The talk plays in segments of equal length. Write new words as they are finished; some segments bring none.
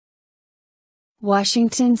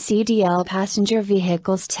Washington CDL Passenger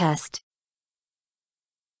Vehicles Test.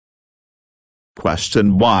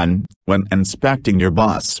 Question 1. When inspecting your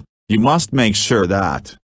bus, you must make sure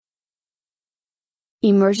that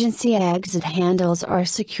Emergency exit handles are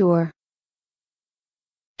secure.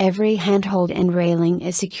 Every handhold and railing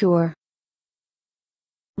is secure.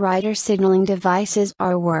 Rider signaling devices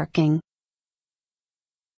are working.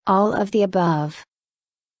 All of the above.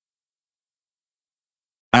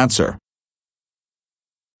 Answer.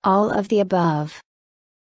 All of the above.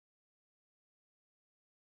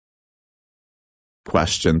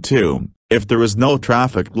 Question 2. If there is no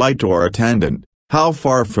traffic light or attendant, how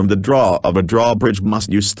far from the draw of a drawbridge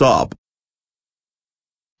must you stop?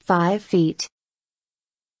 5 feet.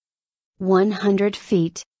 100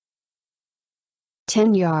 feet.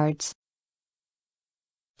 10 yards.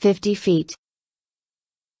 50 feet.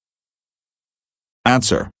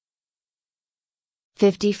 Answer.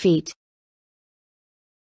 50 feet.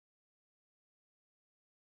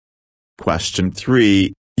 Question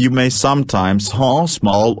 3. You may sometimes haul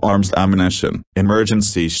small arms ammunition,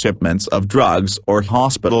 emergency shipments of drugs or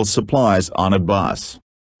hospital supplies on a bus.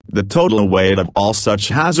 The total weight of all such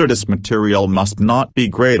hazardous material must not be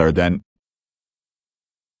greater than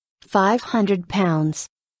 500 pounds.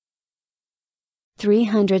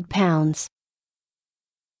 300 pounds.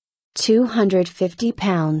 250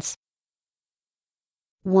 pounds.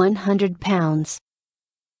 100 pounds.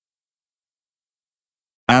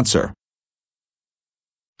 Answer.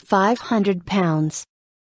 500 pounds.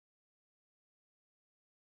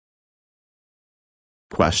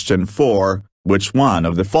 Question 4. Which one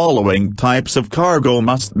of the following types of cargo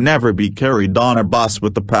must never be carried on a bus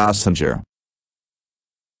with the passenger?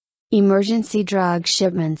 Emergency drug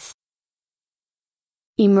shipments.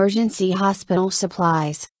 Emergency hospital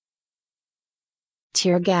supplies.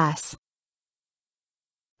 Tear gas.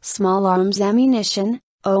 Small arms ammunition,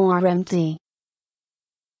 ORMT.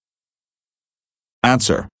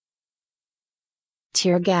 Answer.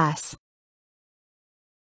 Tear gas.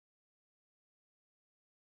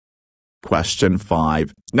 Question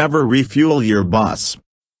 5. Never refuel your bus.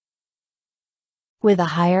 With a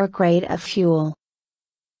higher grade of fuel.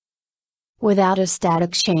 Without a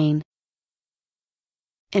static chain.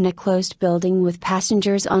 In a closed building with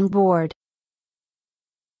passengers on board.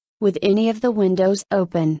 With any of the windows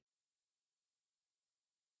open.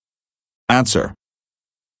 Answer.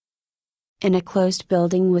 In a closed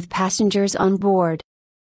building with passengers on board.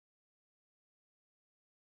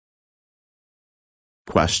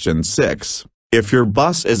 Question 6. If your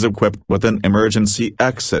bus is equipped with an emergency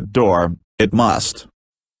exit door, it must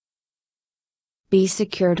be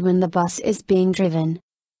secured when the bus is being driven.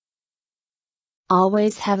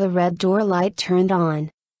 Always have a red door light turned on.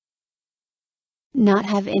 Not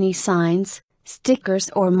have any signs, stickers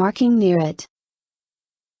or marking near it.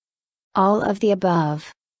 All of the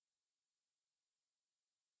above.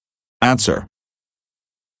 Answer.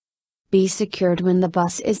 Be secured when the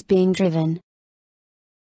bus is being driven.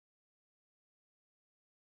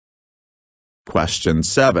 Question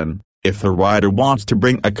 7. If the rider wants to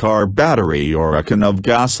bring a car battery or a can of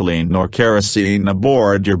gasoline or kerosene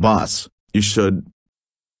aboard your bus, you should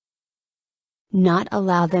not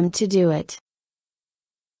allow them to do it.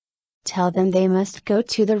 Tell them they must go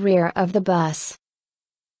to the rear of the bus.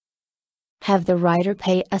 Have the rider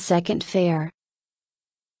pay a second fare.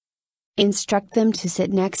 Instruct them to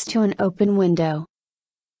sit next to an open window.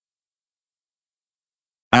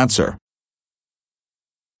 Answer.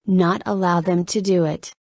 Not allow them to do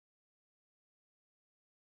it.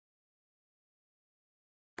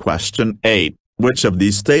 Question 8. Which of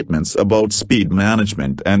these statements about speed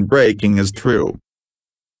management and braking is true?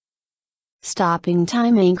 Stopping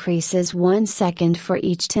time increases 1 second for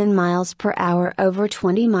each 10 miles per hour over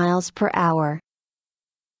 20 miles per hour.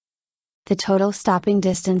 The total stopping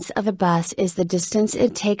distance of a bus is the distance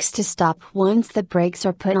it takes to stop once the brakes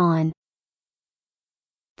are put on.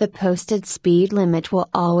 The posted speed limit will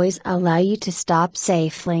always allow you to stop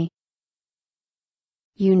safely.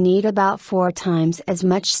 You need about 4 times as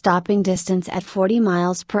much stopping distance at 40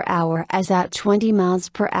 miles per hour as at 20 miles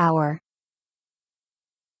per hour.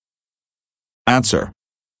 Answer.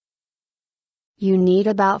 You need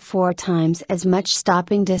about 4 times as much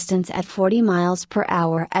stopping distance at 40 miles per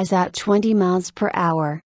hour as at 20 miles per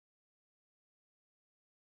hour.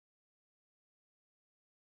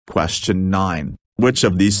 Question 9. Which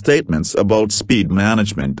of these statements about speed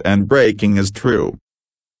management and braking is true?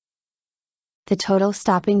 The total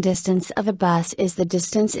stopping distance of a bus is the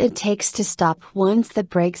distance it takes to stop once the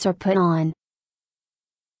brakes are put on.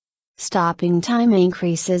 Stopping time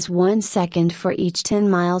increases 1 second for each 10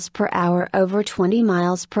 miles per hour over 20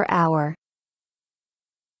 miles per hour.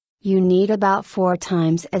 You need about 4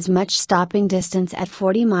 times as much stopping distance at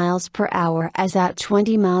 40 miles per hour as at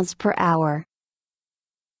 20 miles per hour.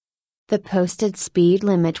 The posted speed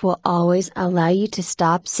limit will always allow you to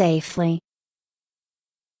stop safely.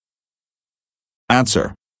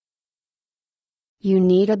 Answer. You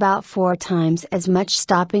need about 4 times as much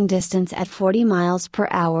stopping distance at 40 miles per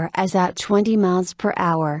hour as at 20 miles per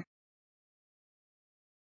hour.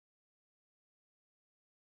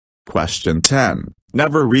 Question 10.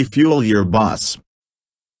 Never refuel your bus.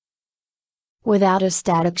 Without a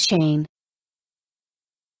static chain.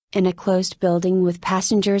 In a closed building with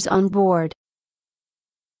passengers on board.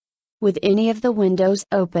 With any of the windows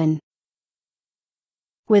open.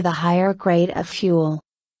 With a higher grade of fuel.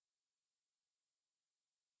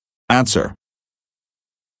 Answer.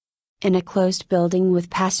 In a closed building with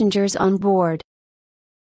passengers on board.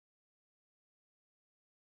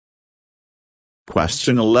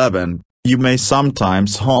 Question 11. You may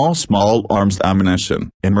sometimes haul small arms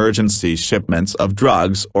ammunition, emergency shipments of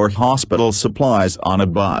drugs or hospital supplies on a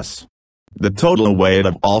bus. The total weight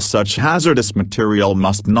of all such hazardous material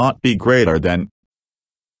must not be greater than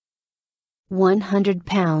 100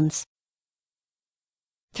 pounds,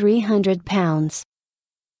 300 pounds,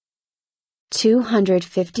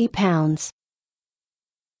 250 pounds,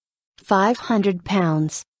 500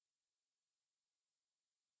 pounds.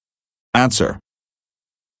 Answer.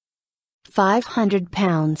 500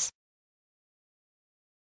 pounds.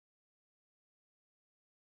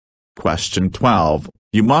 Question 12.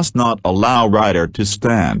 You must not allow rider to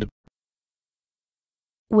stand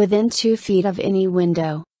Within 2 feet of any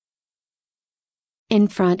window. In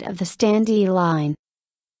front of the standee line.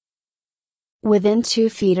 Within 2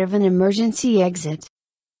 feet of an emergency exit.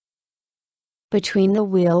 Between the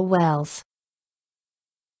wheel wells.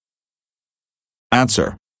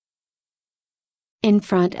 Answer. In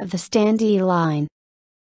front of the standee line.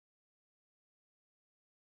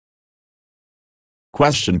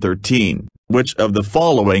 Question 13. Which of the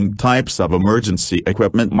following types of emergency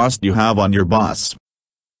equipment must you have on your bus?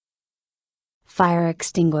 Fire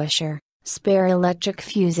extinguisher, spare electric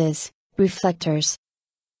fuses, reflectors.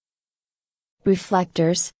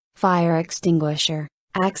 Reflectors, fire extinguisher,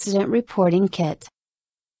 accident reporting kit.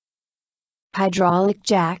 Hydraulic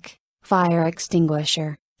jack, fire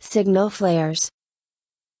extinguisher, signal flares.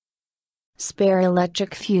 Spare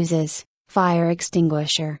electric fuses, fire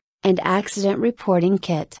extinguisher, and accident reporting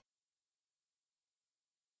kit.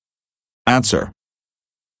 Answer.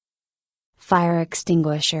 Fire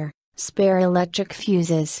extinguisher, spare electric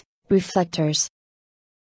fuses, reflectors.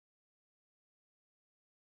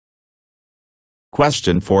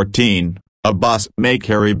 Question 14. A bus may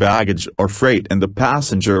carry baggage or freight in the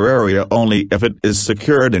passenger area only if it is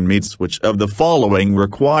secured and meets which of the following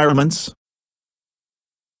requirements?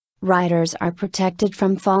 Riders are protected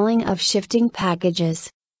from falling of shifting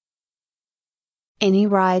packages. Any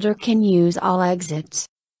rider can use all exits.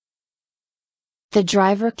 The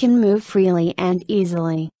driver can move freely and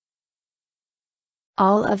easily.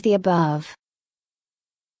 All of the above.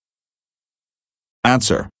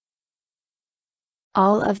 Answer.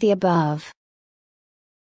 All of the above.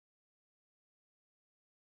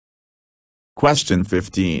 Question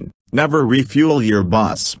 15. Never refuel your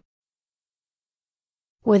bus.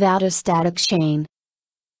 Without a static chain.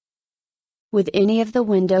 With any of the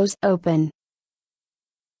windows open.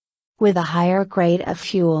 With a higher grade of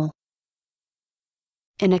fuel.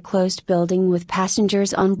 In a closed building with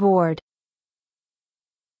passengers on board.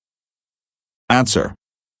 Answer.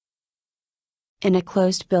 In a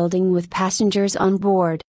closed building with passengers on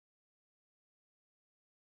board.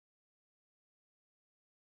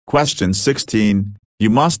 Question 16. You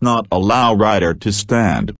must not allow rider to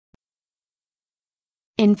stand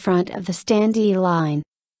In front of the standee line.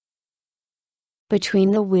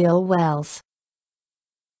 Between the wheel wells.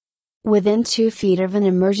 Within 2 feet of an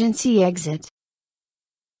emergency exit.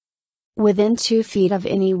 Within 2 feet of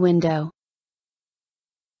any window.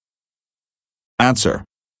 Answer.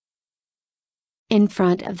 In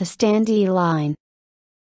front of the standee line.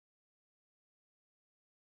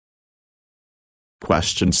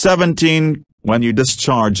 Question 17. When you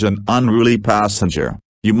discharge an unruly passenger,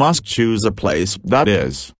 you must choose a place that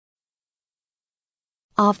is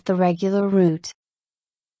Off the regular route.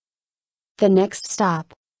 The next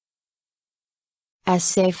stop. As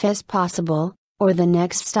safe as possible, or the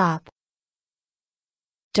next stop.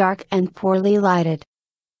 Dark and poorly lighted.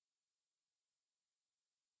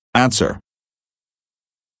 Answer.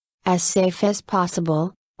 As safe as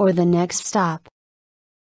possible, or the next stop.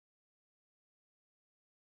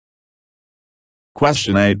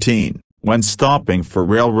 Question 18. When stopping for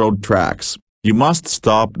railroad tracks, You must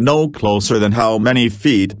stop no closer than how many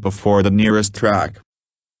feet before the nearest track?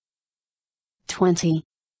 20,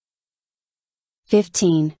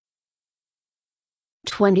 15,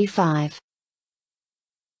 25,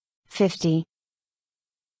 50.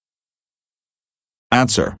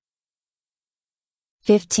 Answer.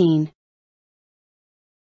 15.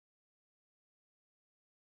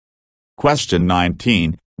 Question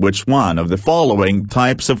 19. Which one of the following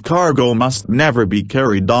types of cargo must never be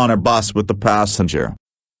carried on a bus with the passenger?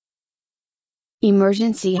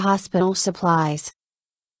 Emergency hospital supplies.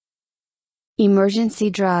 Emergency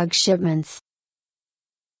drug shipments.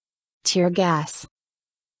 Tear gas.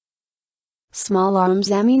 Small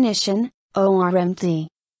arms ammunition, or empty.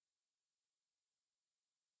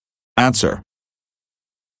 Answer.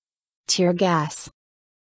 Tear gas.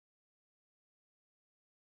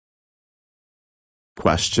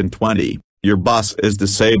 Question 20. Your bus is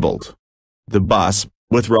disabled. The bus,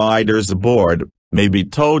 with riders aboard, may be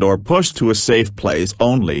towed or pushed to a safe place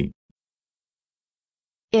only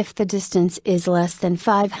if the distance is less than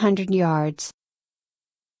 500 yards.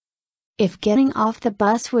 If getting off the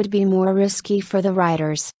bus would be more risky for the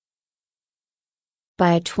riders.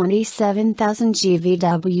 By a 27,000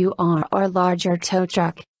 GVWR or larger tow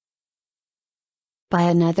truck. By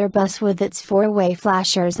another bus with its four-way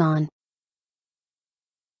flashers on.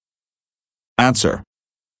 Answer.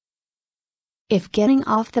 If getting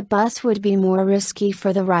off the bus would be more risky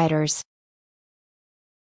for the riders.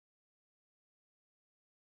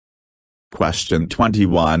 Question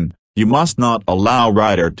 21. You must not allow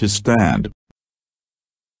rider to stand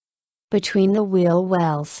between the wheel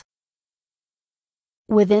wells.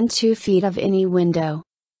 Within 2 feet of any window.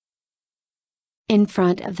 In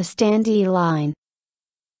front of the standee line.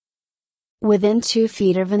 Within 2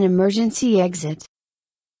 feet of an emergency exit.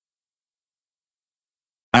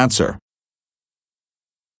 Answer.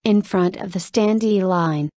 In front of the standee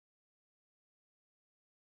line.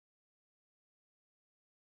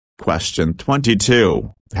 Question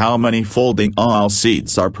 22. How many folding aisle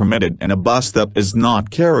seats are permitted in a bus that is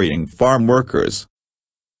not carrying farm workers?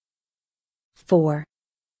 4,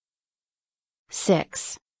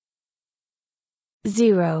 6,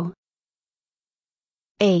 0,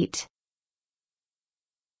 8.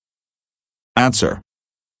 Answer.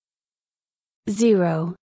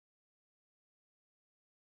 0.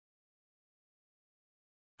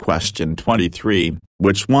 Question 23.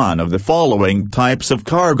 Which one of the following types of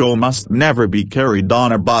cargo must never be carried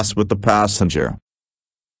on a bus with the passenger?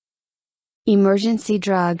 Emergency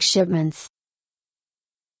drug shipments.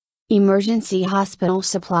 Emergency hospital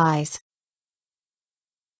supplies.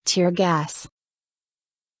 Tear gas.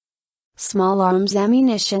 Small arms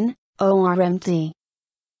ammunition, or empty.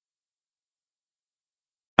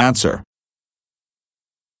 Answer.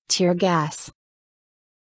 Tear gas.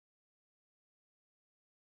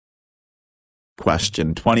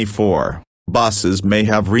 Question 24. Buses may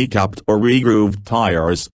have recapped or regrooved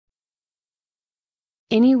tires.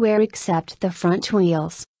 Anywhere except the front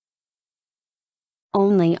wheels.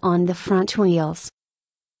 Only on the front wheels.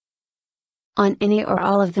 On any or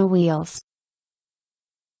all of the wheels.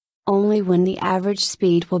 Only when the average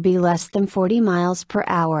speed will be less than 40 miles per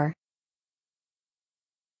hour.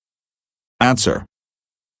 Answer.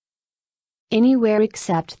 Anywhere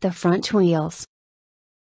except the front wheels.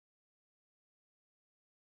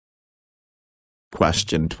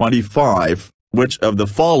 Question 25. Which of the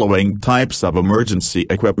following types of emergency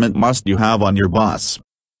equipment must you have on your bus?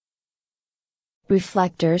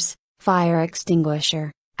 Reflectors, fire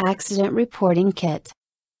extinguisher, accident reporting kit.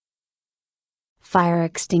 Fire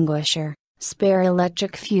extinguisher, spare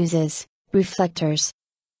electric fuses, reflectors.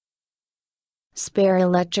 Spare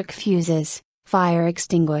electric fuses, fire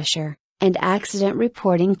extinguisher, and accident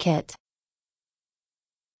reporting kit.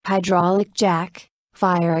 Hydraulic jack,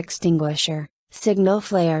 fire extinguisher, signal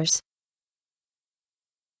flares.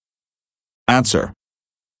 Answer.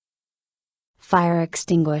 Fire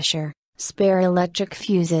extinguisher, spare electric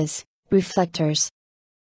fuses, reflectors.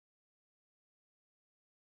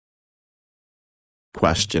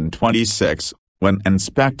 Question 26. When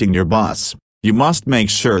inspecting your bus, you must make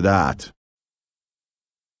sure that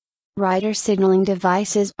rider signaling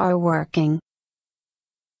devices are working.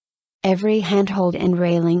 Every handhold and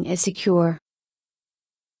railing is secure.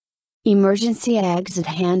 Emergency exit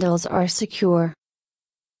handles are secure.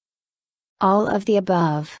 All of the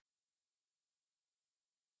above.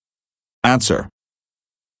 Answer.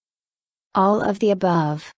 All of the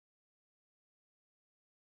above.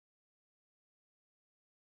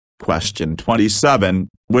 Question 27.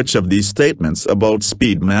 Which of these statements about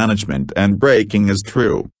speed management and braking is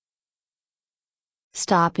true?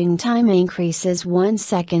 Stopping time increases 1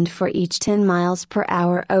 second for each 10 miles per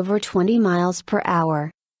hour over 20 miles per hour.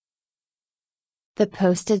 The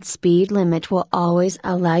posted speed limit will always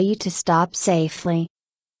allow you to stop safely.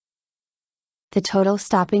 The total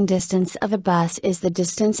stopping distance of a bus is the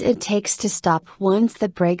distance it takes to stop once the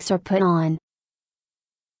brakes are put on.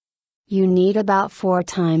 You need about 4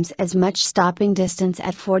 times as much stopping distance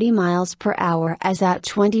at 40 miles per hour as at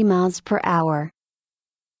 20 miles per hour.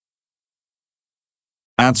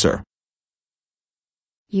 Answer.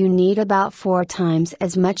 You need about 4 times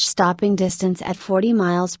as much stopping distance at 40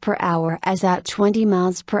 miles per hour as at 20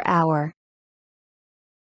 miles per hour.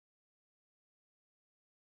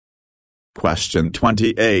 Question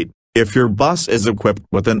 28. If your bus is equipped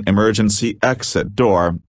with an emergency exit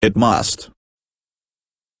door, it must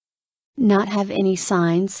not have any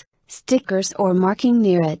signs, stickers or marking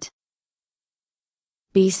near it.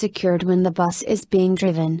 Be secured when the bus is being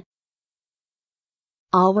driven.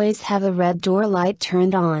 Always have a red door light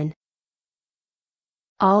turned on.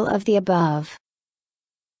 All of the above.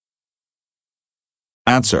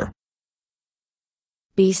 Answer.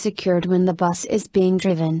 Be secured when the bus is being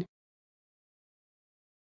driven.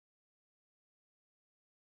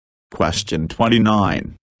 Question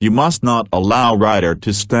 29. You must not allow rider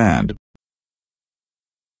to stand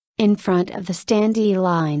in front of the standee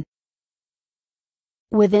line,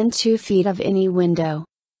 within 2 feet of any window,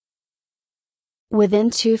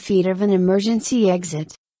 within 2 feet of an emergency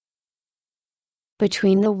exit,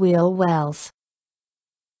 between the wheel wells.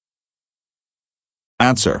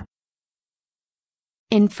 Answer.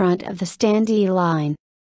 In front of the standee line.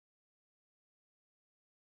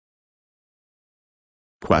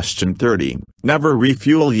 Question 30. Never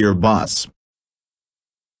refuel your bus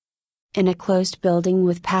in a closed building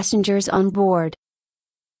with passengers on board,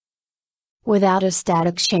 without a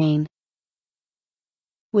static chain,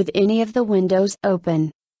 with any of the windows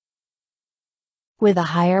open, with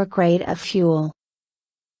a higher grade of fuel.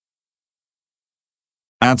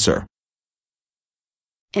 Answer.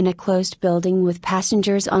 In a closed building with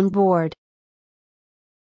passengers on board.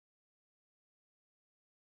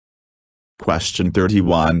 Question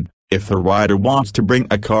 31. If the rider wants to bring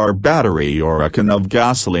a car battery or a can of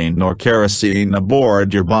gasoline or kerosene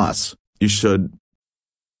aboard your bus, you should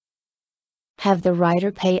have the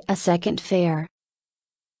rider pay a second fare.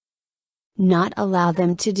 Not allow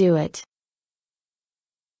them to do it.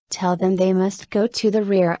 Tell them they must go to the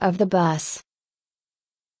rear of the bus.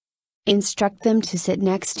 Instruct them to sit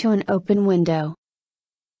next to an open window.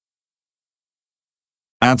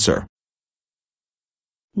 Answer.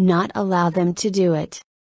 Not allow them to do it.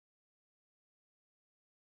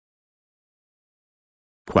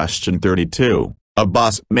 Question 32. A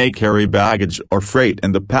bus may carry baggage or freight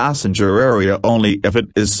in the passenger area only if it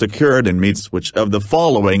is secured and meets which of the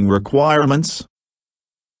following requirements?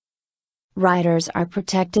 Riders are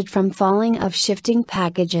protected from falling of shifting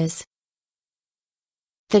packages.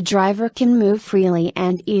 The driver can move freely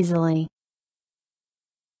and easily.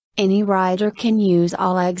 Any rider can use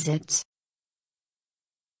all exits.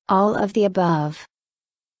 All of the above.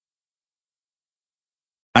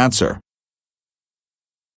 Answer.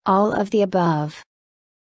 All of the above.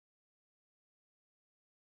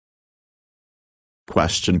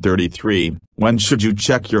 Question 33. When should you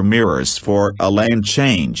check your mirrors for a lane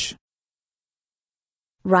change?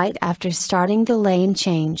 Right after starting the lane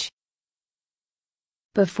change.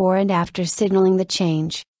 Before and after signaling the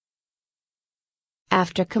change.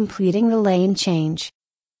 After completing the lane change.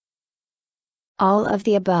 All of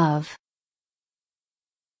the above.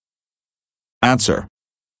 Answer.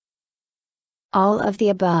 All of the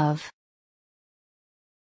above.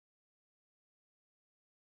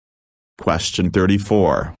 Question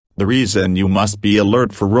 34. The reason you must be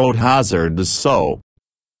alert for road hazard is so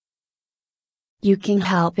you can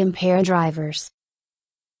help impaired drivers.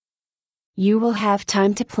 You will have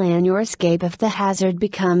time to plan your escape if the hazard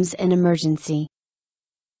becomes an emergency.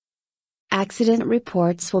 Accident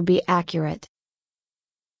reports will be accurate.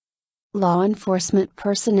 Law enforcement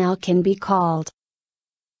personnel can be called.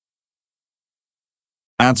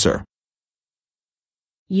 Answer.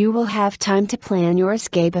 You will have time to plan your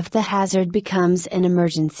escape if the hazard becomes an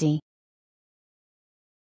emergency.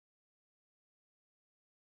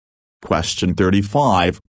 Question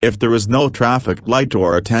 35. If there is no traffic light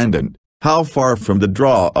or attendant, how far from the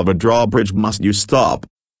draw of a drawbridge must you stop?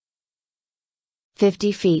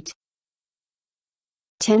 50 feet.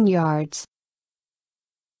 10 yards.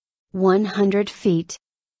 100 feet.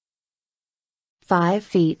 5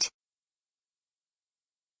 feet.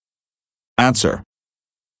 Answer.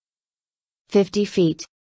 50 feet.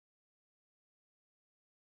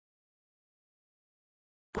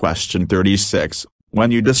 Question 36. When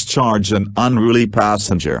you discharge an unruly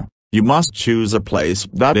passenger, you must choose a place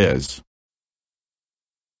that is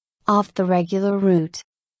off the regular route.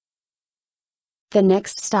 The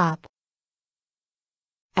next stop.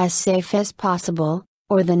 As safe as possible,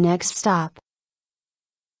 or the next stop.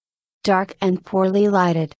 Dark and poorly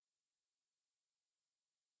lighted.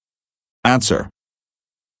 Answer.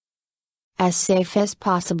 As safe as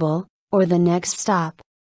possible, or the next stop.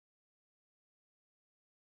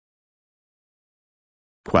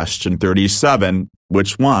 Question 37.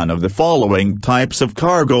 Which one of the following types of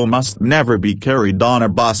cargo must never be carried on a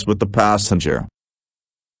bus with the passenger?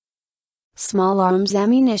 Small arms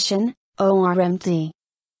ammunition, ORMT.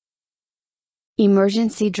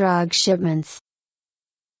 Emergency drug shipments.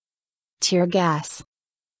 Tear gas.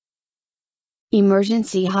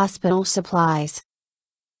 Emergency hospital supplies.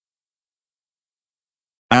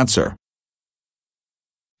 Answer.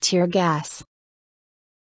 Tear gas.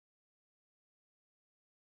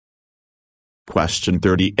 Question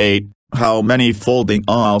 38. How many folding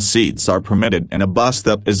aisle seats are permitted in a bus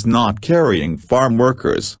that is not carrying farm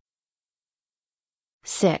workers?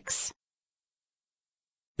 6.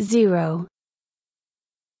 0.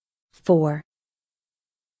 4.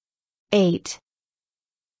 8.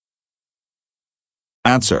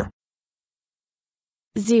 Answer.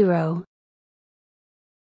 0.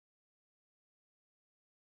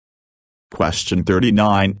 Question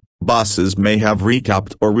 39. Buses may have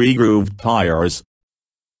recapped or regrooved tires.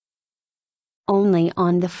 Only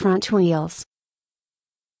on the front wheels.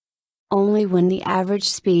 Only when the average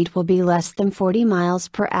speed will be less than 40 miles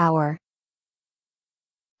per hour.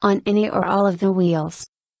 On any or all of the wheels.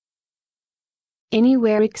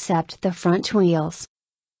 Anywhere except the front wheels.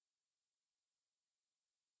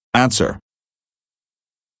 Answer.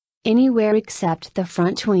 Anywhere except the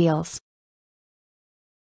front wheels.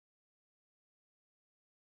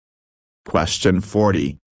 Question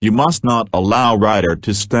 40. You must not allow rider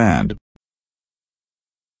to stand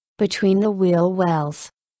between the wheel wells.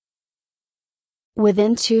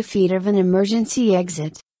 Within 2 feet of an emergency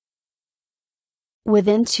exit.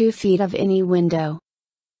 Within 2 feet of any window.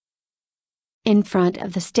 In front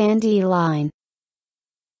of the standee line.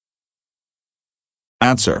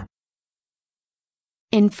 Answer.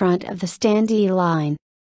 In front of the standee line.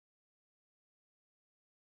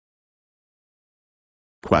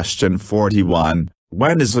 Question 41.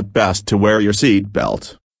 When is it best to wear your seat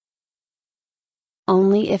belt?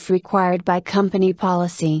 Only if required by company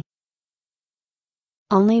policy.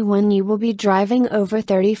 Only when you will be driving over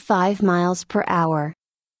 35 miles per hour.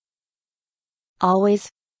 Always.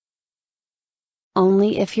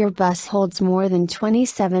 Only if your bus holds more than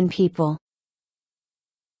 27 people.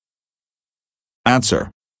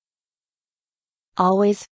 Answer.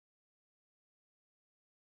 Always.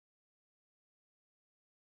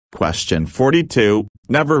 Question 42.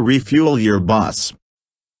 Never refuel your bus.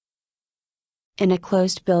 In a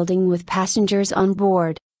closed building with passengers on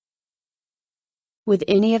board. With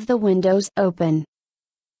any of the windows open.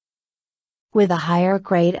 With a higher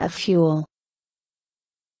grade of fuel.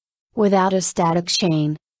 Without a static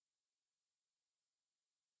chain.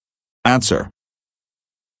 Answer.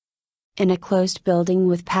 In a closed building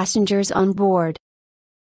with passengers on board.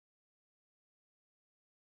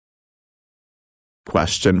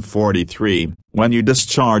 Question 43. When you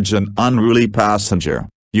discharge an unruly passenger,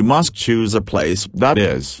 you must choose a place that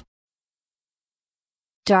is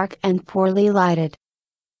dark and poorly lighted.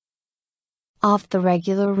 Off the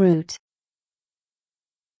regular route.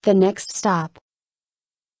 The next stop.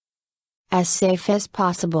 As safe as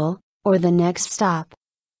possible, or the next stop.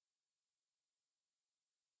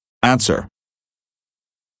 Answer.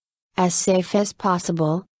 As safe as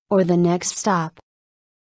possible, or the next stop.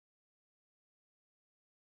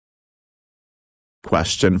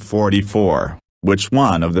 Question 44. Which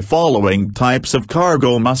one of the following types of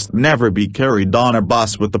cargo must never be carried on a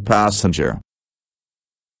bus with the passenger?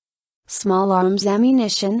 Small arms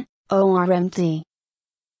ammunition, ORMT.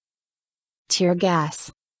 Tear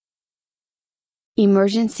gas.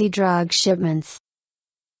 Emergency drug shipments.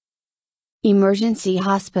 Emergency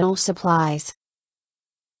hospital supplies.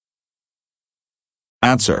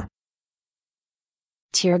 Answer.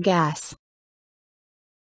 Tear gas.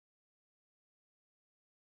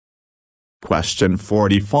 Question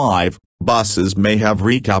 45. Buses may have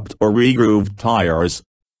recapped or regrooved tires.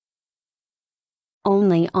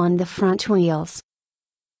 Only on the front wheels.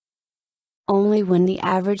 Only when the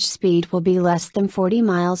average speed will be less than 40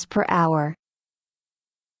 miles per hour.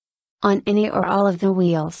 On any or all of the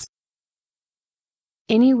wheels.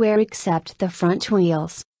 Anywhere except the front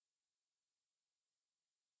wheels.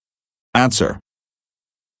 Answer.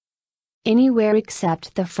 Anywhere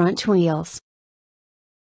except the front wheels.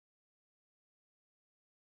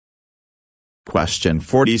 Question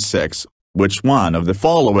 46. Which one of the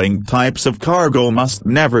following types of cargo must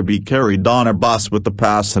never be carried on a bus with the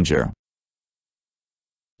passenger?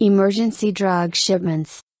 Emergency drug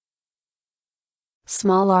shipments.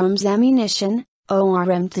 Small arms ammunition,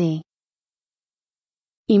 ORMT.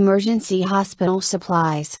 Emergency hospital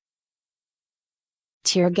supplies.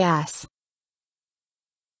 Tear gas.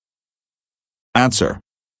 Answer.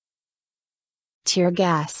 Tear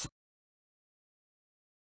gas.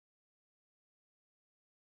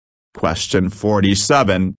 Question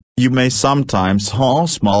 47. You may sometimes haul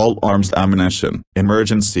small arms ammunition,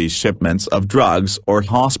 emergency shipments of drugs or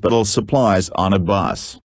hospital supplies on a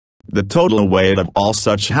bus. The total weight of all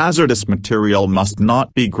such hazardous material must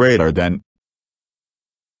not be greater than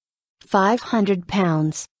 500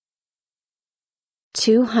 pounds.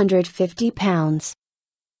 250 pounds.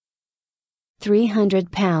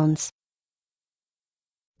 300 pounds.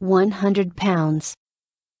 100 pounds.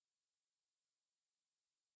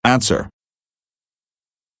 Answer.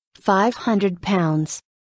 500 pounds.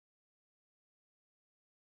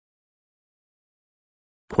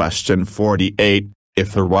 Question 48.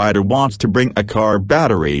 If the rider wants to bring a car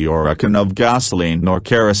battery or a can of gasoline or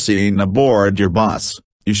kerosene aboard your bus,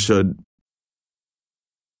 you should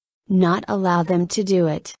not allow them to do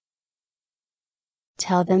it.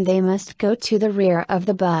 Tell them they must go to the rear of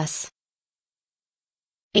the bus.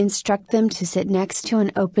 Instruct them to sit next to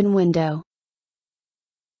an open window.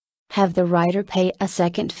 Have the rider pay a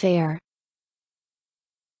second fare.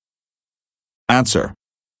 Answer.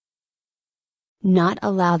 Not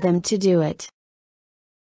allow them to do it.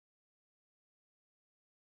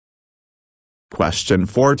 Question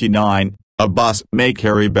 49. A bus may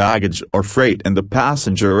carry baggage or freight in the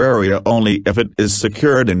passenger area only if it is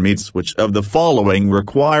secured and meets which of the following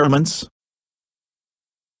requirements?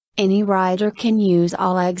 Any rider can use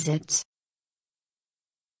all exits.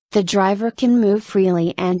 The driver can move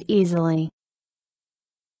freely and easily.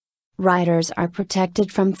 Riders are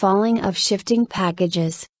protected from falling of shifting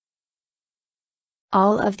packages.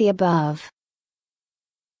 All of the above.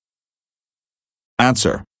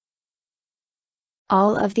 Answer.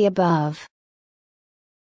 All of the above.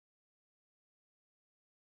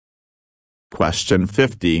 Question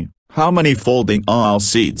 50. How many folding aisle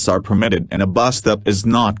seats are permitted in a bus that is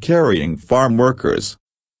not carrying farm workers?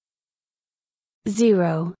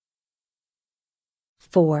 0.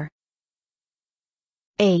 4.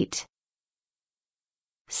 8.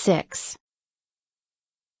 6.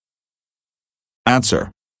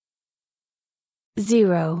 Answer.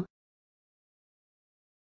 0.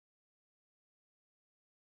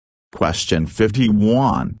 Question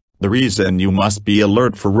 51. The reason you must be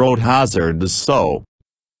alert for road hazard is so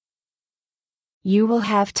you will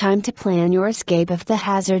have time to plan your escape if the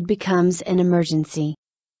hazard becomes an emergency.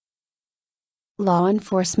 Law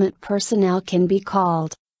enforcement personnel can be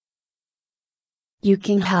called. You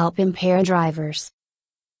can help impaired drivers.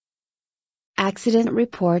 Accident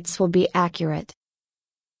reports will be accurate.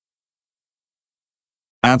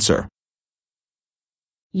 Answer.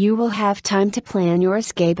 You will have time to plan your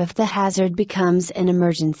escape if the hazard becomes an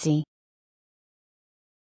emergency.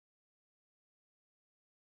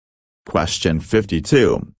 Question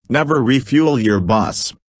 52. Never refuel your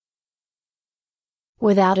bus.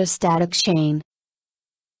 Without a static chain.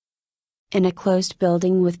 In a closed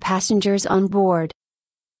building with passengers on board.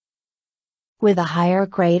 With a higher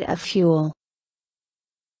grade of fuel.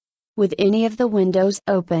 With any of the windows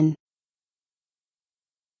open.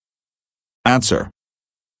 Answer.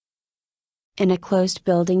 In a closed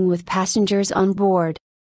building with passengers on board.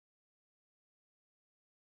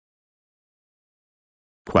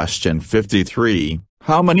 Question 53.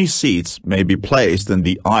 How many seats may be placed in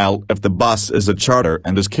the aisle if the bus is a charter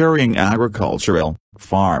and is carrying agricultural,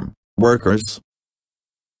 farm, workers?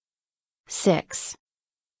 6.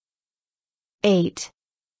 8.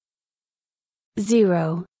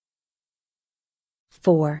 0.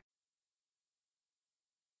 4.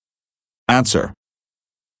 Answer.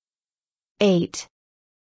 8.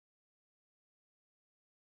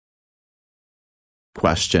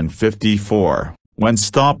 Question 54. When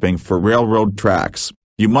stopping for railroad tracks,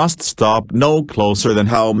 you must stop no closer than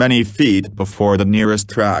how many feet before the nearest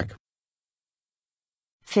track?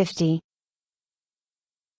 50.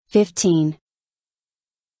 15.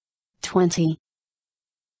 20.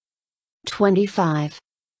 25.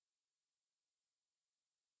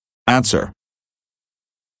 Answer.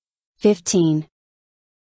 15.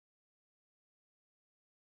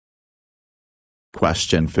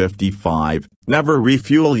 Question 55. Never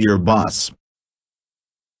refuel your bus.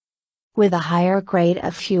 With a higher grade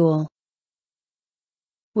of fuel.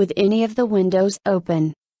 With any of the windows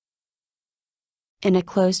open. In a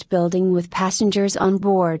closed building with passengers on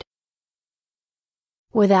board.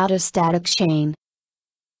 Without a static chain.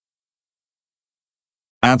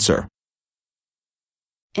 Answer.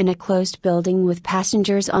 In a closed building with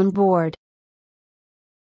passengers on board.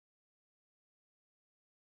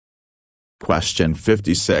 Question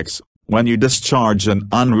 56. When you discharge an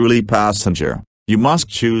unruly passenger, you must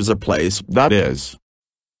choose a place that is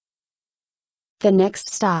the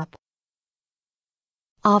next stop.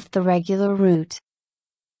 Off the regular route.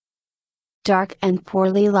 Dark and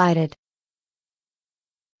poorly lighted.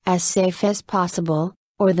 As safe as possible,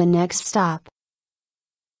 or the next stop.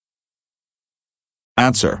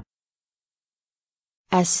 Answer.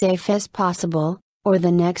 As safe as possible, or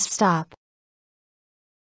the next stop.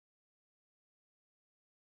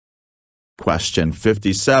 Question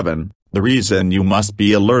 57. The reason you must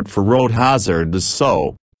be alert for road hazard is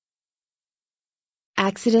so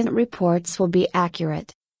accident reports will be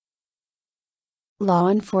accurate. Law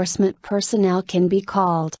enforcement personnel can be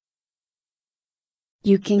called.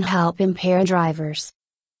 You can help impaired drivers.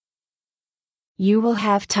 You will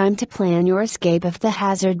have time to plan your escape if the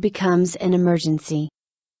hazard becomes an emergency.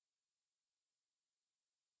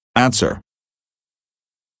 Answer.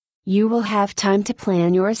 You will have time to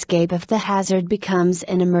plan your escape if the hazard becomes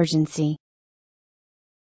an emergency.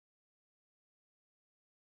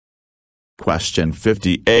 Question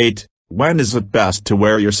 58. When is it best to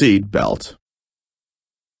wear your seat belt?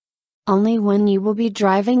 Only when you will be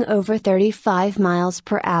driving over 35 miles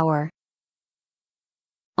per hour.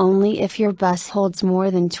 Only if your bus holds more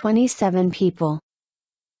than 27 people.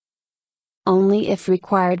 Only if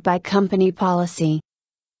required by company policy.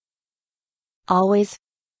 Always.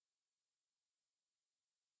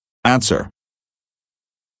 Answer.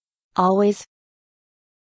 Always.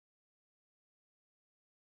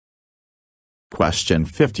 Question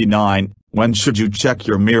 59. When should you check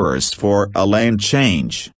your mirrors for a lane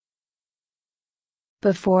change?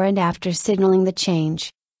 Before and after signaling the change.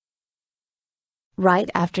 Right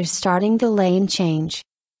after starting the lane change.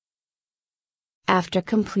 After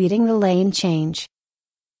completing the lane change.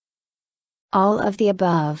 All of the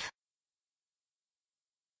above.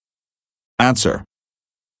 Answer.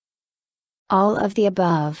 All of the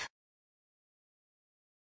above.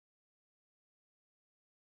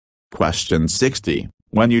 Question 60.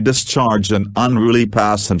 When you discharge an unruly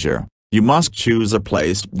passenger, you must choose a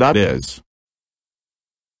place that is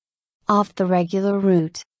off the regular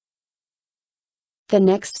route. The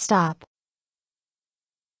next stop.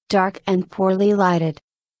 Dark and poorly lighted.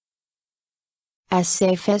 As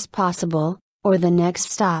safe as possible, or the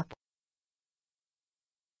next stop.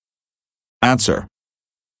 Answer.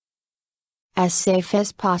 As safe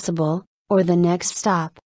as possible, or the next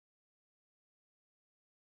stop.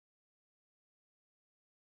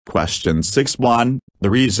 Question 61. The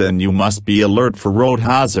reason you must be alert for road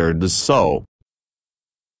hazard is so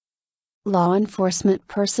law enforcement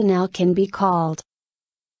personnel can be called.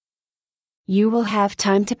 You will have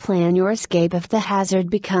time to plan your escape if the hazard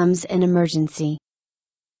becomes an emergency.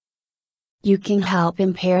 You can help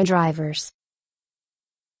impaired drivers.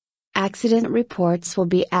 Accident reports will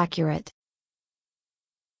be accurate.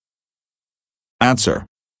 Answer.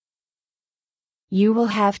 You will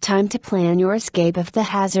have time to plan your escape if the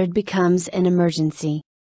hazard becomes an emergency.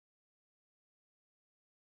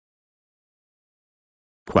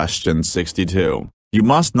 Question 62. You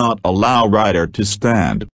must not allow rider to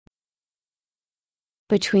stand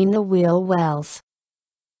between the wheel wells.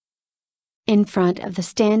 In front of the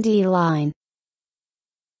standee line.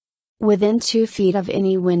 Within 2 feet of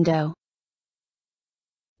any window.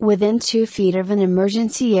 Within 2 feet of an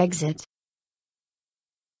emergency exit.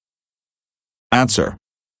 Answer.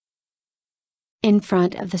 In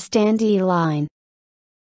front of the standee line.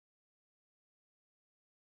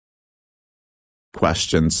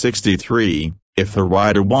 Question 63. If the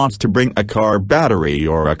rider wants to bring a car battery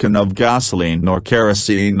or a can of gasoline or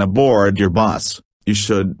kerosene aboard your bus, you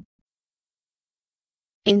should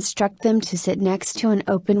instruct them to sit next to an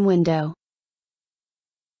open window.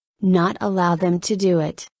 Not allow them to do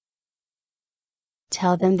it.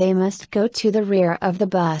 Tell them they must go to the rear of the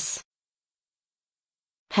bus.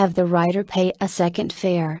 Have the rider pay a second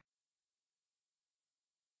fare.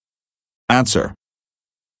 Answer.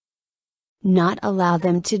 Not allow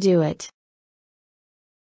them to do it.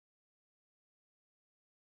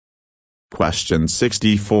 Question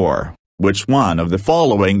 64. Which one of the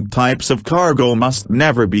following types of cargo must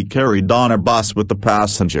never be carried on a bus with the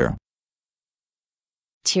passenger?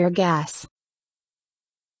 Tear gas.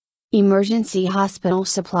 Emergency hospital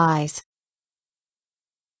supplies.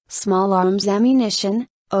 Small arms ammunition,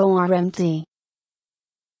 ORMT.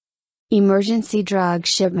 Emergency drug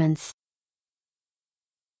shipments.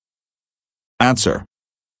 Answer.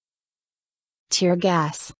 Tear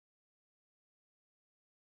gas.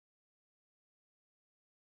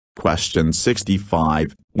 Question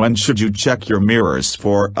 65. When should you check your mirrors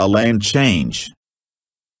for a lane change?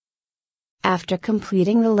 After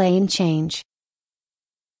completing the lane change.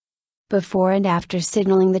 Before and after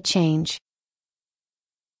signaling the change.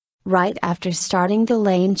 Right after starting the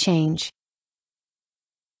lane change.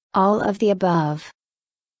 All of the above.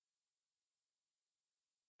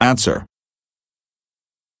 Answer.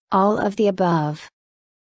 All of the above.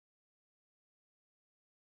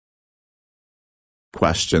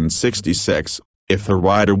 Question 66. If a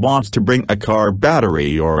rider wants to bring a car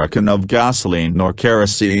battery or a can of gasoline or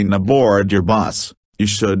kerosene aboard your bus, you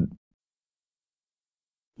should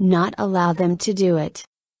not allow them to do it.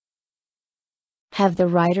 Have the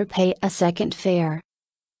rider pay a second fare.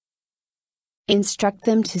 Instruct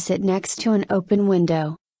them to sit next to an open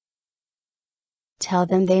window. Tell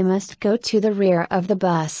them they must go to the rear of the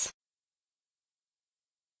bus.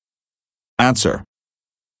 Answer.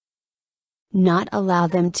 Not allow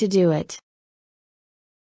them to do it.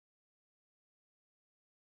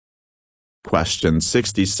 Question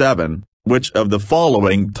 67. Which of the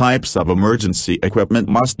following types of emergency equipment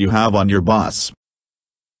must you have on your bus?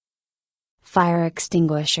 Fire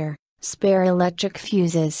extinguisher, spare electric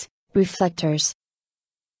fuses, reflectors.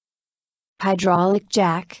 Hydraulic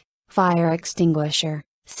jack, fire extinguisher,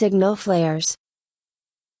 signal flares.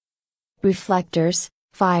 Reflectors,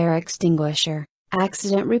 fire extinguisher,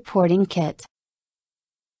 accident reporting kit.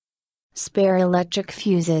 Spare electric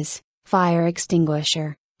fuses, fire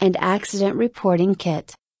extinguisher, and accident reporting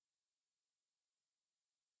kit.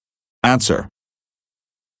 Answer.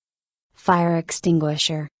 Fire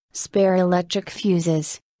extinguisher, spare electric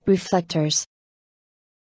fuses, reflectors.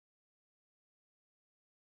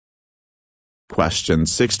 Question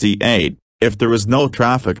 68. If there is no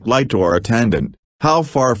traffic light or attendant, how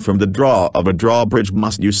far from the draw of a drawbridge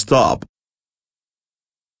must you stop?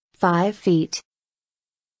 5 feet.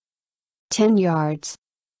 10 yards.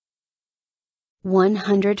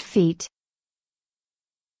 100 feet.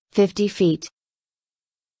 50 feet.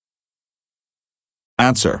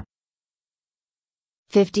 Answer.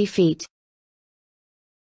 50 feet.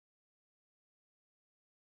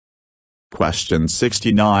 Question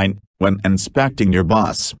 69. When inspecting your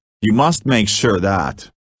bus, you must make sure that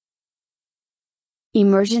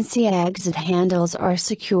emergency exit handles are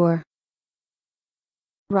secure.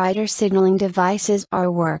 Rider signaling devices are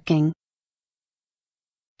working.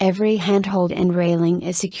 Every handhold and railing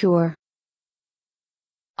is secure.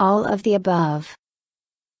 All of the above.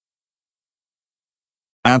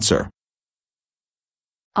 Answer.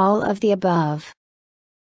 All of the above.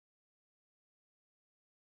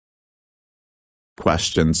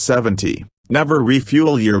 Question 70. Never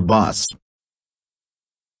refuel your bus.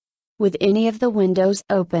 With any of the windows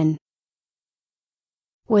open.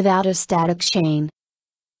 Without a static chain.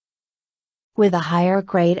 With a higher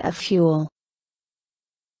grade of fuel.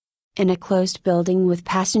 In a closed building with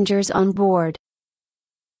passengers on board.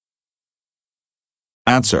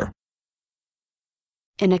 Answer.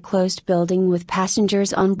 In a closed building with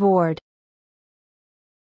passengers on board.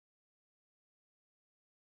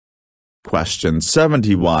 Question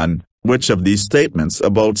 71. Which of these statements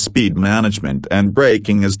about speed management and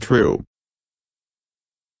braking is true?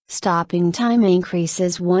 Stopping time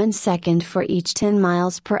increases 1 second for each 10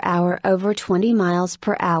 miles per hour over 20 miles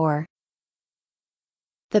per hour.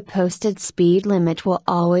 The posted speed limit will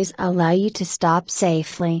always allow you to stop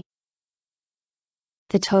safely.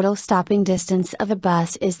 The total stopping distance of a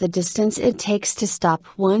bus is the distance it takes to stop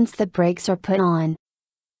once the brakes are put on.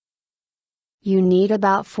 You need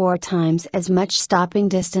about 4 times as much stopping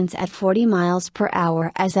distance at 40 miles per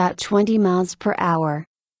hour as at 20 miles per hour.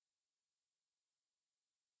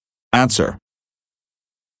 Answer.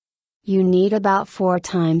 You need about 4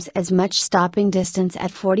 times as much stopping distance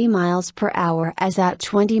at 40 miles per hour as at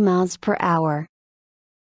 20 miles per hour.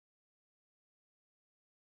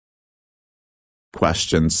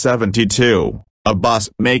 Question 72. A bus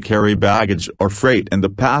may carry baggage or freight in the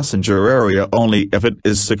passenger area only if it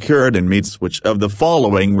is secured and meets which of the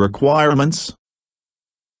following requirements?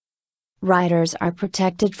 Riders are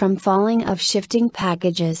protected from falling of shifting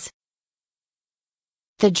packages.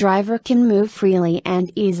 The driver can move freely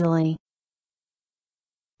and easily.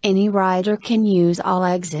 Any rider can use all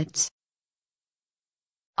exits.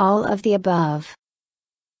 All of the above.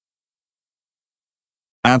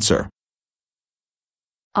 Answer.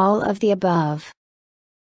 All of the above.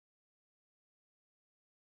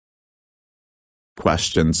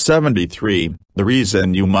 Question 73. The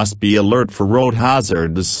reason you must be alert for road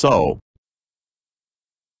hazard is so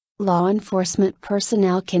Law enforcement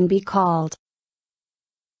personnel can be called.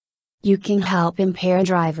 You can help impaired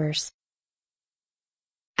drivers.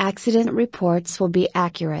 Accident reports will be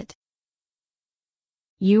accurate.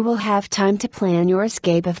 You will have time to plan your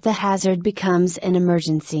escape if the hazard becomes an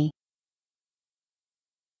emergency.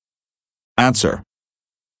 Answer.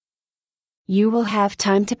 You will have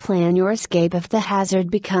time to plan your escape if the hazard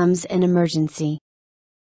becomes an emergency.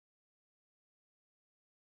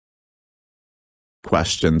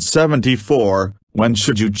 Question 74. When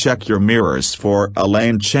should you check your mirrors for a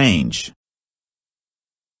lane change?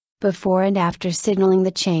 Before and after signaling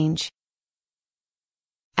the change.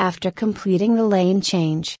 After completing the lane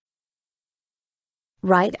change.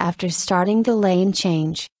 Right after starting the lane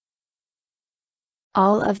change.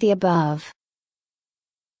 All of the above.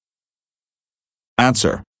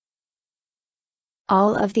 Answer.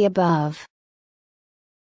 All of the above.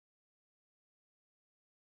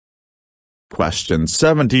 Question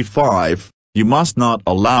 75. You must not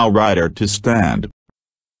allow rider to stand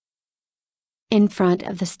In front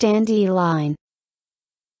of the standee line.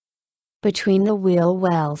 Between the wheel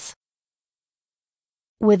wells.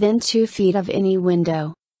 Within 2 feet of any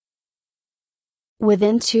window.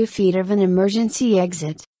 Within 2 feet of an emergency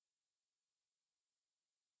exit.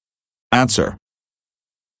 Answer.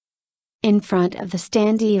 In front of the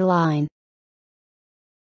standee line.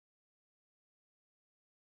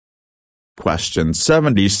 Question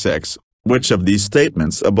 76. Which of these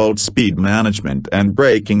statements about speed management and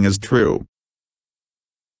braking is true?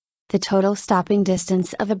 The total stopping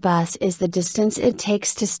distance of a bus is the distance it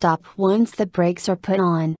takes to stop once the brakes are put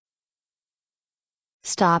on.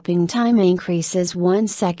 Stopping time increases 1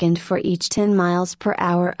 second for each 10 miles per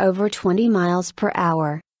hour over 20 miles per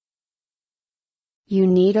hour. You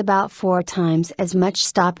need about 4 times as much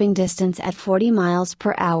stopping distance at 40 miles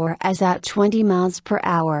per hour as at 20 miles per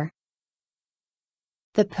hour.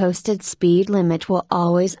 The posted speed limit will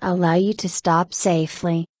always allow you to stop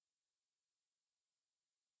safely.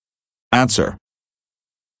 Answer.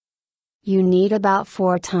 You need about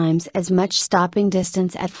 4 times as much stopping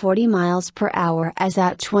distance at 40 miles per hour as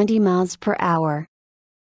at 20 miles per hour.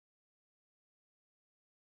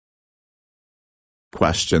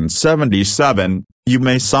 Question 77. You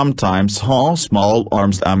may sometimes haul small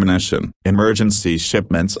arms ammunition, emergency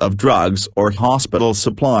shipments of drugs or hospital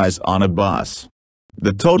supplies on a bus.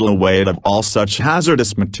 The total weight of all such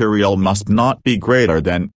hazardous material must not be greater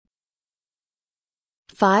than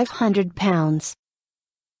 500 pounds,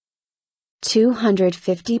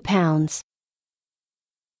 250 pounds,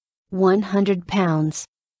 100 pounds,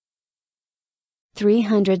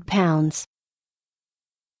 300 pounds.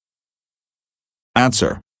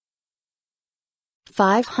 Answer.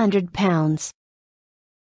 500 pounds.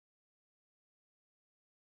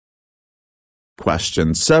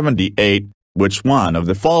 Question 78. Which one of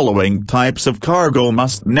the following types of cargo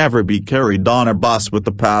must never be carried on a bus with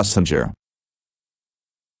the passenger?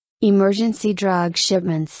 Emergency drug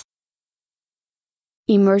shipments.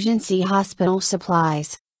 Emergency hospital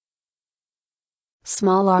supplies.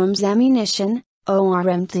 Small arms ammunition,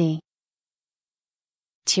 ORMT.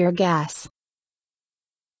 Tear gas.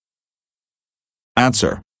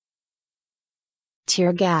 Answer.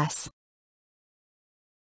 Tear gas.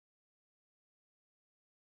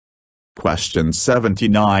 Question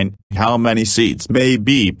 79. How many seats may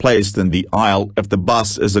be placed in the aisle if the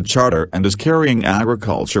bus is a charter and is carrying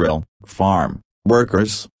agricultural, farm,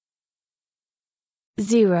 workers?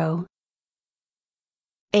 0,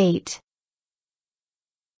 8,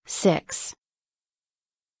 6,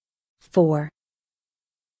 4.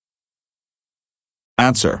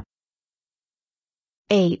 Answer.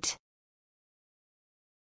 8.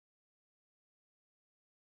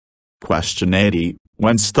 Question 80.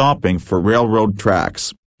 When stopping for railroad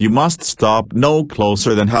tracks, you must stop no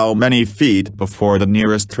closer than how many feet before the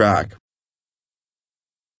nearest track?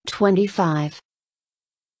 25,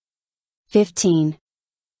 15,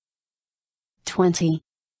 20,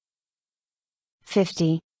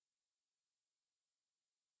 50.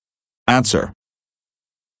 Answer.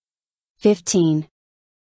 15.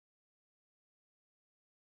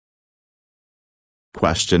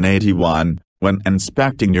 Question 81. When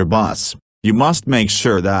inspecting your bus, you must make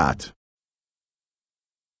sure that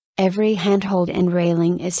every handhold and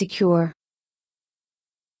railing is secure.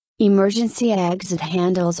 Emergency exit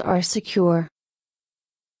handles are secure.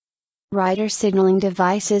 Rider signaling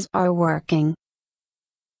devices are working.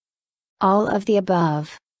 All of the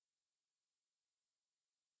above.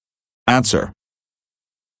 Answer.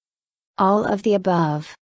 All of the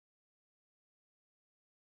above.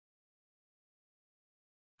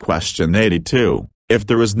 Question 82. If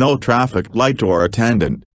there is no traffic light or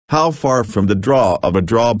attendant, how far from the draw of a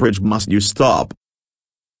drawbridge must you stop?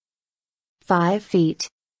 5 feet.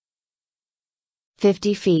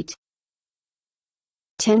 50 feet.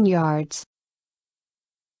 10 yards.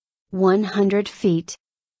 100 feet.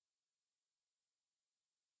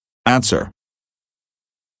 Answer.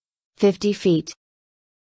 50 feet.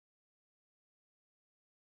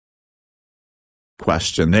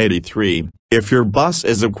 Question 83. If your bus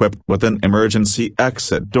is equipped with an emergency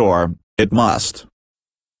exit door, it must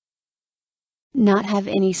not have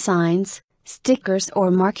any signs, stickers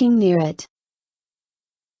or marking near it.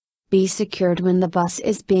 Be secured when the bus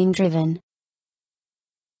is being driven.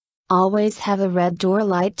 Always have a red door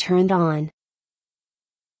light turned on.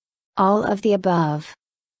 All of the above.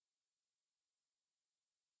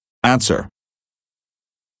 Answer.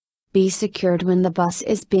 Be secured when the bus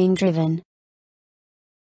is being driven.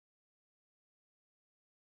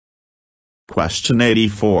 Question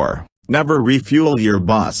 84. Never refuel your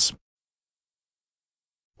bus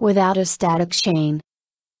without a static chain.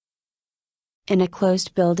 In a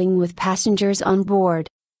closed building with passengers on board.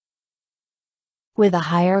 With a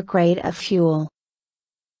higher grade of fuel.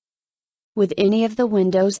 With any of the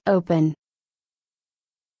windows open.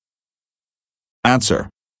 Answer.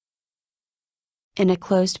 In a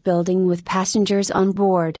closed building with passengers on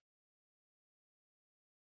board.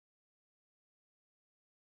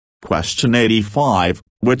 Question 85.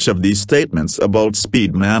 Which of these statements about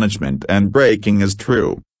speed management and braking is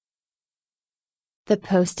true? The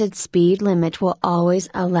posted speed limit will always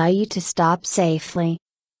allow you to stop safely.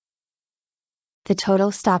 The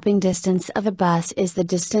total stopping distance of a bus is the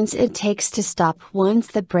distance it takes to stop once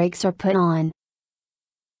the brakes are put on.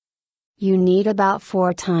 You need about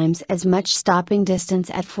 4 times as much stopping distance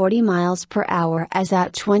at 40 miles per hour as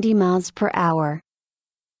at 20 miles per hour.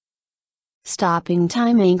 Stopping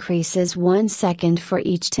time increases 1 second for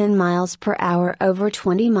each 10 miles per hour over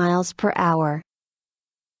 20 miles per hour.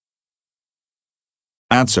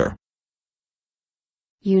 Answer.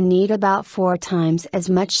 You need about 4 times as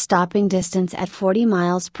much stopping distance at 40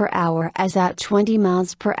 miles per hour as at 20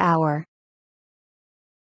 miles per hour.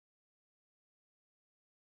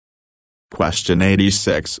 Question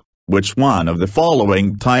 86. Which one of the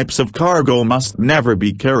following types of cargo must never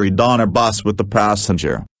be carried on a bus with the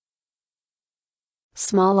passenger?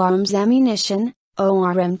 Small arms ammunition,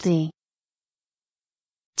 ORMT.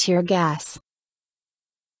 Tear gas.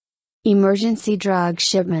 Emergency drug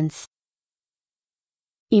shipments.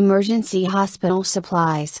 Emergency hospital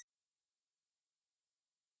supplies.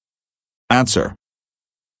 Answer.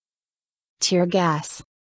 Tear gas.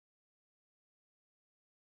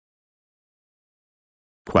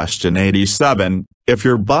 Question 87. If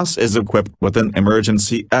your bus is equipped with an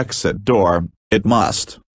emergency exit door, it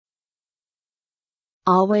must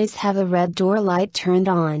always have a red door light turned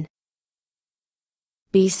on.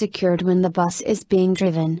 Be secured when the bus is being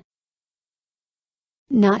driven.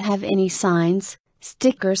 Not have any signs,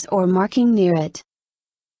 stickers or marking near it.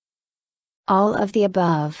 All of the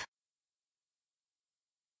above.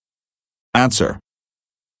 Answer.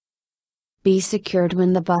 Be secured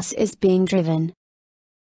when the bus is being driven.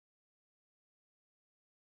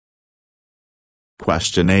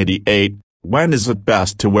 Question 88. When is it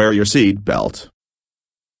best to wear your seat belt?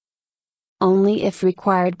 Only if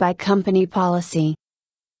required by company policy.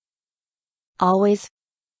 Always.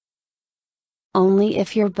 Only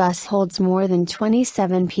if your bus holds more than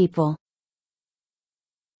 27 people.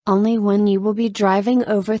 Only when you will be driving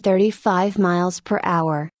over 35 miles per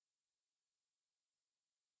hour.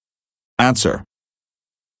 Answer.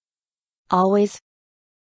 Always.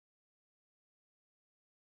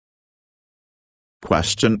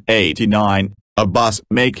 Question 89. A bus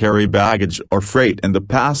may carry baggage or freight in the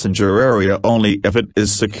passenger area only if it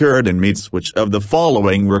is secured and meets which of the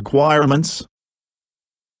following requirements?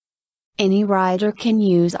 Any rider can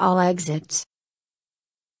use all exits.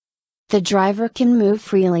 The driver can move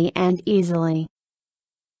freely and easily.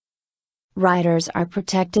 Riders are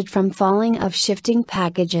protected from falling of shifting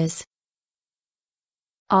packages.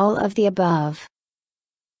 All of the above.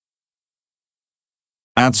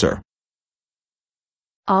 Answer.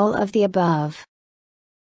 All of the above.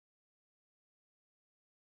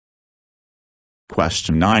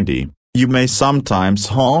 Question 90. You may sometimes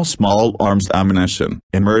haul small arms ammunition,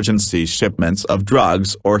 emergency shipments of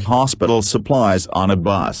drugs or hospital supplies on a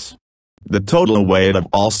bus. The total weight of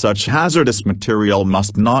all such hazardous material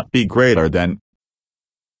must not be greater than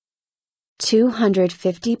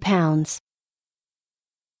 250 pounds,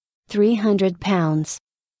 300 pounds,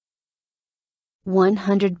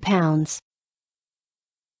 100 pounds,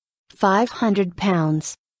 500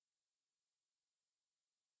 pounds.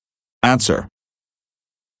 Answer.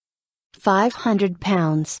 500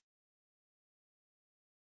 pounds.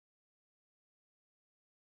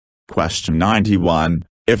 Question 91.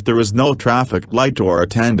 if there is no traffic light or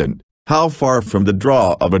attendant, how far from the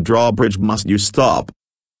draw of a drawbridge must you stop?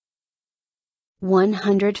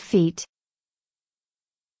 100 feet.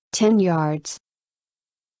 10 yards.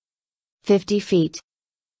 50 feet.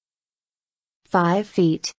 5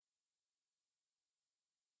 feet.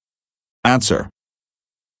 Answer.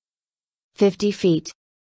 50 feet.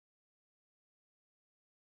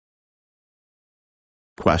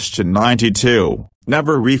 Question 92.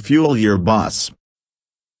 Never refuel your bus.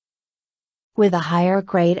 With a higher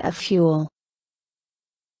grade of fuel.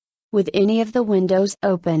 With any of the windows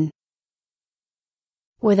open.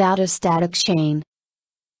 Without a static chain.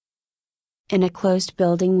 In a closed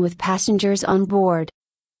building with passengers on board.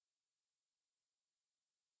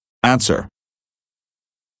 Answer.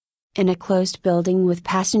 In a closed building with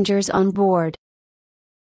passengers on board.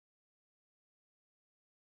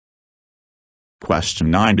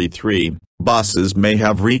 Question 93. Buses may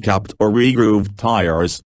have recapped or regrooved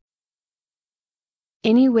tires.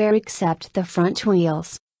 Anywhere except the front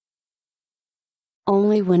wheels.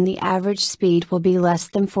 Only when the average speed will be less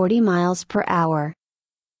than 40 miles per hour.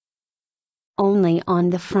 Only on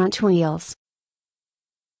the front wheels.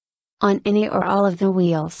 On any or all of the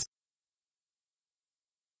wheels.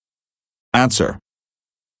 Answer.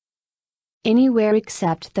 Anywhere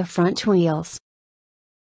except the front wheels.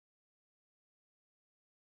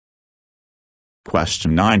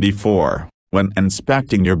 Question 94. When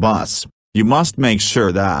inspecting your bus, you must make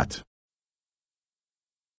sure that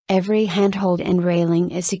every handhold and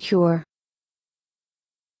railing is secure.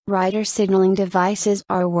 Rider signaling devices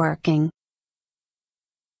are working.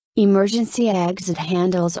 Emergency exit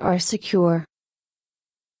handles are secure.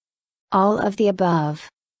 All of the above.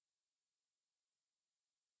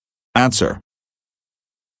 Answer.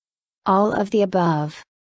 All of the above.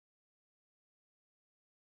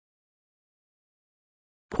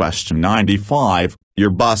 Question 95. Your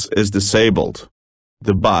bus is disabled.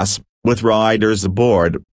 The bus, with riders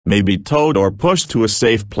aboard, may be towed or pushed to a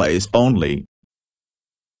safe place only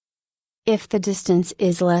if the distance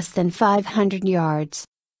is less than 500 yards.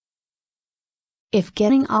 If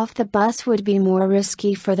getting off the bus would be more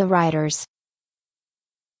risky for the riders.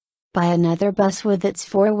 By another bus with its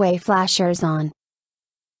four-way flashers on.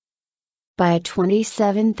 By a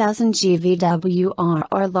 27,000 GVWR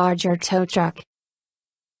or larger tow truck.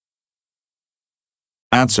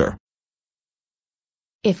 Answer.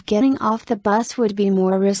 If getting off the bus would be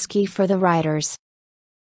more risky for the riders.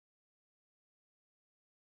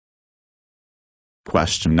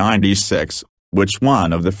 Question 96. Which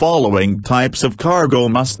one of the following types of cargo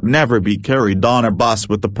must never be carried on a bus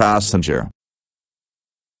with the passenger?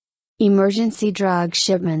 Emergency drug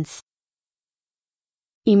shipments.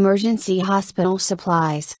 Emergency hospital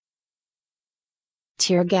supplies.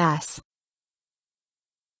 Tear gas.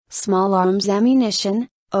 Small arms ammunition,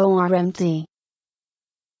 ORMT.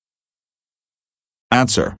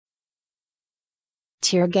 Answer.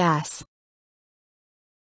 Tear gas.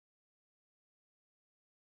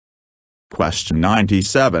 Question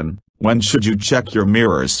 97. When should you check your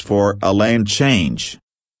mirrors for a lane change?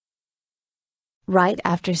 Right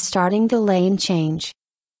after starting the lane change.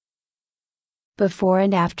 Before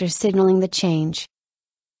and after signaling the change.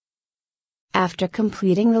 After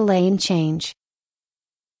completing the lane change.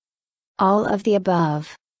 All of the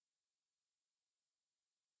above.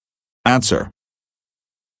 Answer.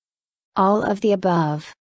 All of the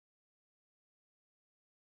above.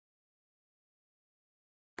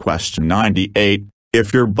 Question 98.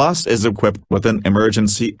 If your bus is equipped with an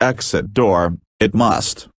emergency exit door, it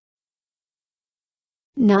must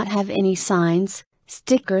not have any signs,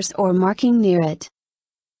 stickers or marking near it.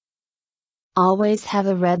 Always have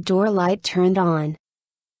a red door light turned on.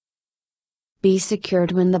 Be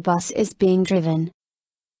secured when the bus is being driven.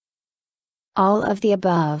 All of the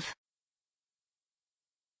above.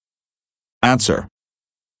 Answer.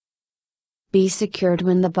 Be secured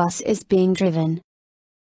when the bus is being driven.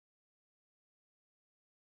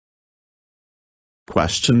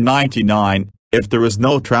 Question 99. If there is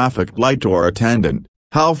no traffic light or attendant,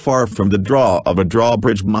 how far from the draw of a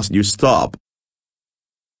drawbridge must you stop?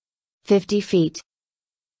 50 feet.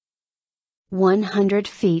 100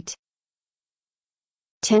 feet.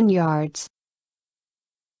 10 yards.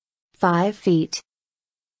 5 feet.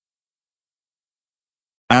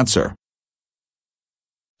 Answer.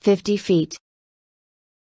 50 feet.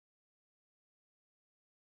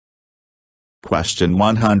 Question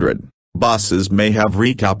 100. Buses may have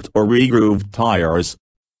recapped or regrooved tires.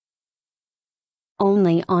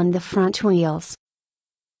 Only on the front wheels.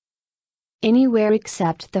 Anywhere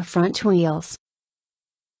except the front wheels.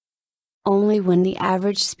 Only when the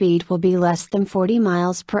average speed will be less than 40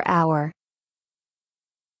 miles per hour.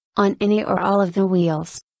 On any or all of the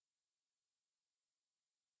wheels.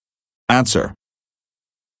 Answer.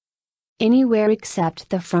 Anywhere except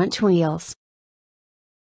the front wheels.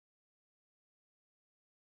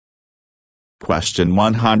 Question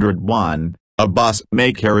 101. A bus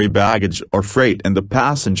may carry baggage or freight in the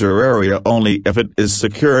passenger area only if it is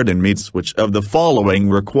secured and meets which of the following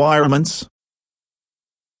requirements?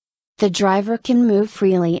 The driver can move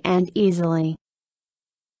freely and easily.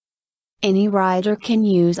 Any rider can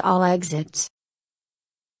use all exits.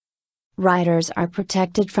 Riders are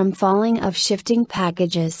protected from falling of shifting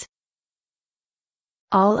packages.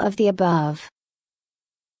 All of the above.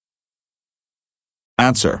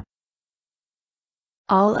 Answer.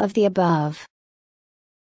 All of the above.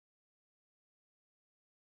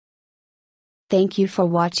 Thank you for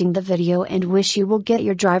watching the video and wish you will get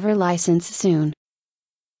your driver license soon.